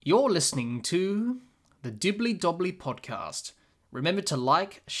You're listening to the Dibbly Dobbly podcast. Remember to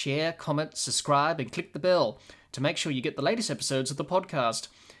like, share, comment, subscribe, and click the bell to make sure you get the latest episodes of the podcast.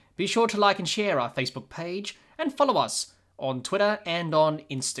 Be sure to like and share our Facebook page and follow us on Twitter and on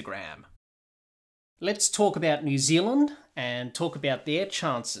Instagram. Let's talk about New Zealand and talk about their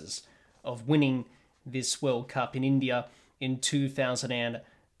chances of winning this World Cup in India in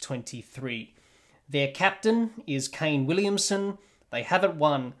 2023. Their captain is Kane Williamson. They haven't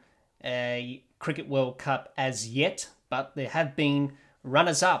won a Cricket World Cup as yet, but there have been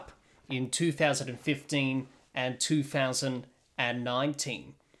runners-up in 2015 and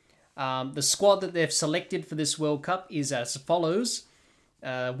 2019. The squad that they've selected for this World Cup is as follows.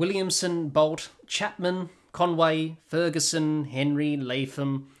 Williamson, Bolt, Chapman, Conway, Ferguson, Henry,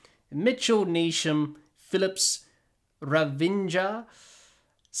 Latham, Mitchell, Neesham, Phillips, Ravindra,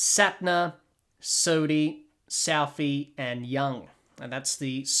 Satner, Sodhi, Southey and Young. And that's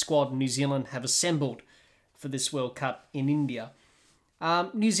the squad New Zealand have assembled for this World Cup in India.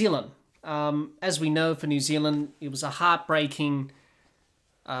 New Zealand. As we know, for New Zealand, it was a heartbreaking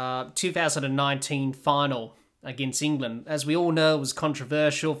 2019 final against England. As we all know, it was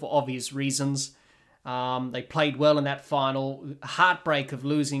controversial for obvious reasons. They played well in that final. Heartbreak of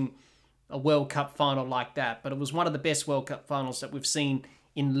losing a World Cup final like that. But it was one of the best World Cup finals that we've seen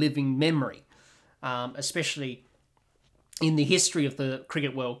in living memory, especially in the history of the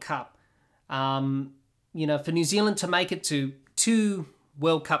Cricket World Cup. For New Zealand to make it to two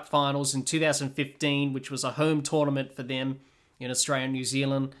World Cup finals in 2015, which was a home tournament for them in Australia and New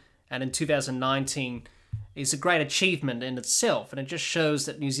Zealand, and in 2019 is a great achievement in itself. And it just shows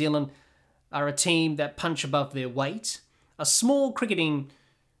that New Zealand are a team that punch above their weight. A small cricketing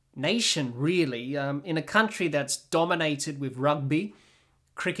nation, really, in a country that's dominated with rugby.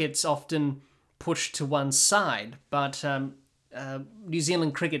 Cricket's often pushed to one side, but New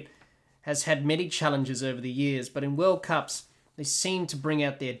Zealand cricket has had many challenges over the years, but in World Cups they seem to bring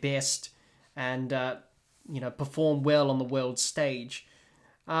out their best and perform well on the world stage.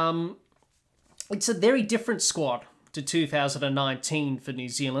 It's a very different squad to 2019 for New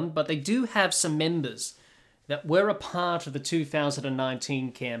Zealand, but they do have some members that were a part of the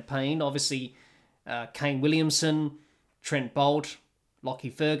 2019 campaign. Obviously, Kane Williamson, Trent Boult, Lockie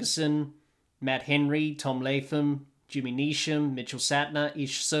Ferguson, Matt Henry, Tom Latham, Jimmy Neesham, Mitchell Satner,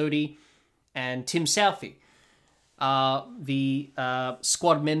 Ish Sodhi, and Tim Southey are the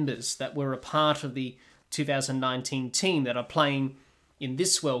squad members that were a part of the 2019 team that are playing in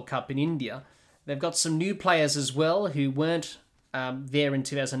this World Cup in India. They've got some new players as well who weren't there in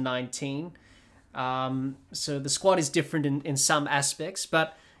 2019. So the squad is different in some aspects,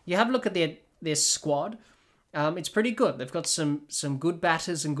 but you have a look at their squad. It's pretty good. They've got some good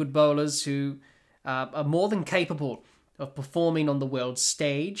batters and good bowlers who are more than capable of performing on the world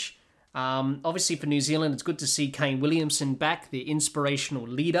stage. Obviously for New Zealand, it's good to see Kane Williamson back, the inspirational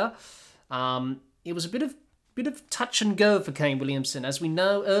leader. It was a bit of touch and go for Kane Williamson. As we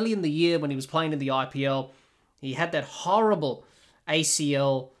know, early in the year when he was playing in the IPL, he had that horrible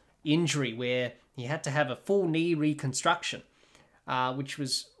ACL injury where he had to have a full knee reconstruction, which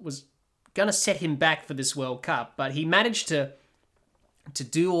was going to set him back for this World Cup. But he managed to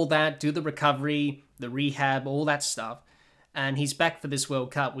do all that, do the recovery, the rehab, all that stuff. And he's back for this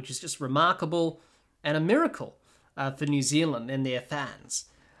World Cup, which is just remarkable and a miracle for New Zealand and their fans.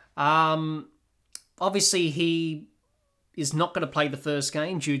 Obviously, he is not going to play the first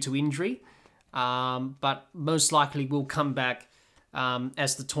game due to injury, but most likely will come back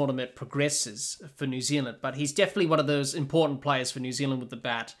as the tournament progresses for New Zealand. But he's definitely one of those important players for New Zealand with the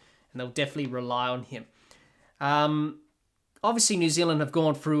bat, and they'll definitely rely on him. Obviously, New Zealand have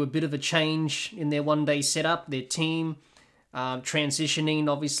gone through a bit of a change in their one-day setup, their team transitioning,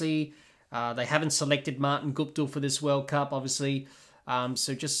 obviously. They haven't selected Martin Guptill for this World Cup, obviously.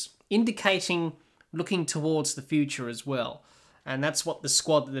 So just indicating, looking towards the future as well. And that's what the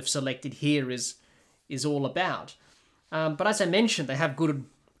squad that they've selected here is all about. But as I mentioned, they have good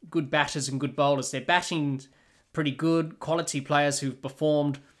batters and good bowlers. Their batting's pretty good, quality players who've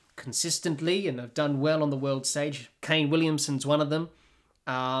performed consistently and have done well on the world stage. Kane Williamson's one of them.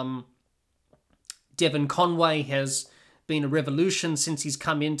 Devon Conway has been a revolution since he's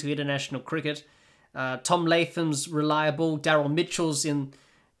come into international cricket. Tom Latham's reliable. Daryl Mitchell's in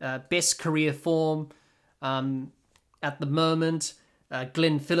best career form at the moment.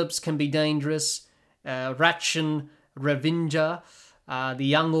 Glenn Phillips can be dangerous. Rachin Ravindra, the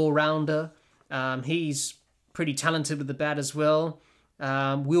young all-rounder, he's pretty talented with the bat as well.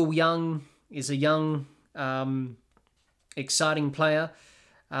 Will Young is a young, exciting player.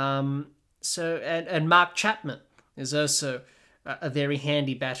 And Mark Chapman is also a very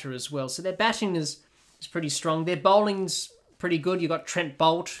handy batter as well. So their batting is pretty strong. Their bowling's pretty good. You've got Trent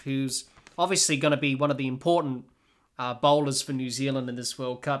Boult, who's obviously going to be one of the important bowlers for New Zealand in this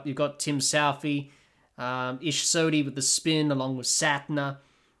World Cup. You've got Tim Southee, Ish Sodhi with the spin, along with Satner.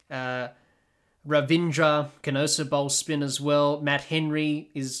 Ravindra can also bowl spin as well. Matt Henry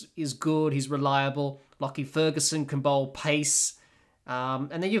is good. He's reliable. Lockie Ferguson can bowl pace.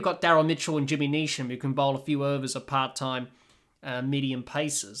 And then you've got Daryl Mitchell and Jimmy Neesham, who can bowl a few overs of part-time medium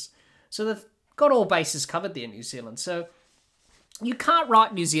paces. So they've got all bases covered there, New Zealand. So you can't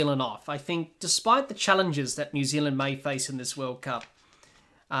write New Zealand off. I think despite the challenges that New Zealand may face in this World Cup,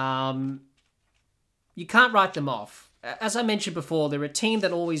 you can't write them off. As I mentioned before, they're a team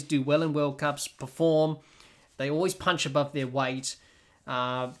that always do well in World Cups, perform. They always punch above their weight.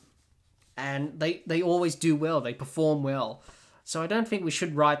 And they always do well. They perform well. So I don't think we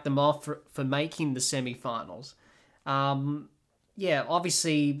should write them off for making the semi-finals.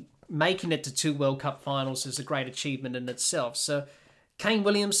 Obviously, making it to 2 World Cup finals is a great achievement in itself. So Kane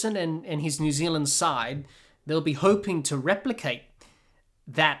Williamson and his New Zealand side, they'll be hoping to replicate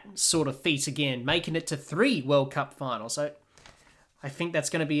that sort of feat again, making it to 3 World Cup finals. I think that's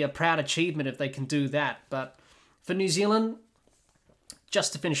going to be a proud achievement if they can do that. But for New Zealand,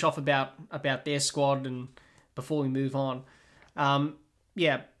 just to finish off about their squad and before we move on, a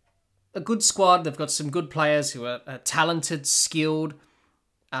good squad. They've got some good players who are talented, skilled,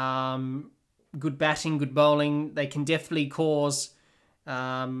 good batting, good bowling. They can definitely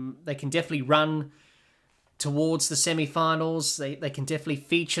run towards the semi-finals. They can definitely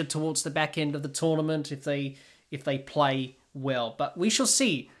feature towards the back end of the tournament if they play well. But we shall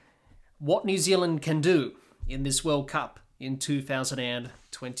see what New Zealand can do in this World Cup in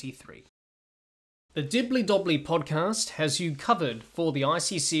 2023. The Dibbly Dobbly podcast has you covered for the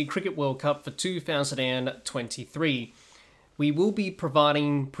ICC Cricket World Cup for 2023. We will be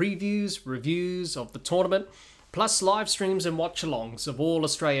providing previews, reviews of the tournament, plus live streams and watch-alongs of all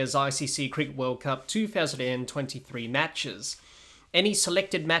Australia's ICC Cricket World Cup 2023 matches. Any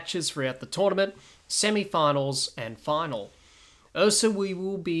selected matches throughout the tournament, semi-finals and final. Also, we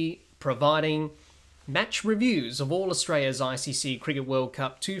will be providing match reviews of all Australia's ICC Cricket World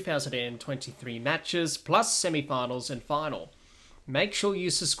Cup 2023 matches, plus semi-finals and final. Make sure you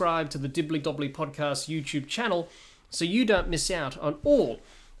subscribe to the Dibbly Dobbly Podcast YouTube channel so you don't miss out on all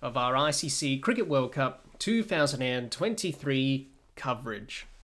of our ICC Cricket World Cup 2023 coverage.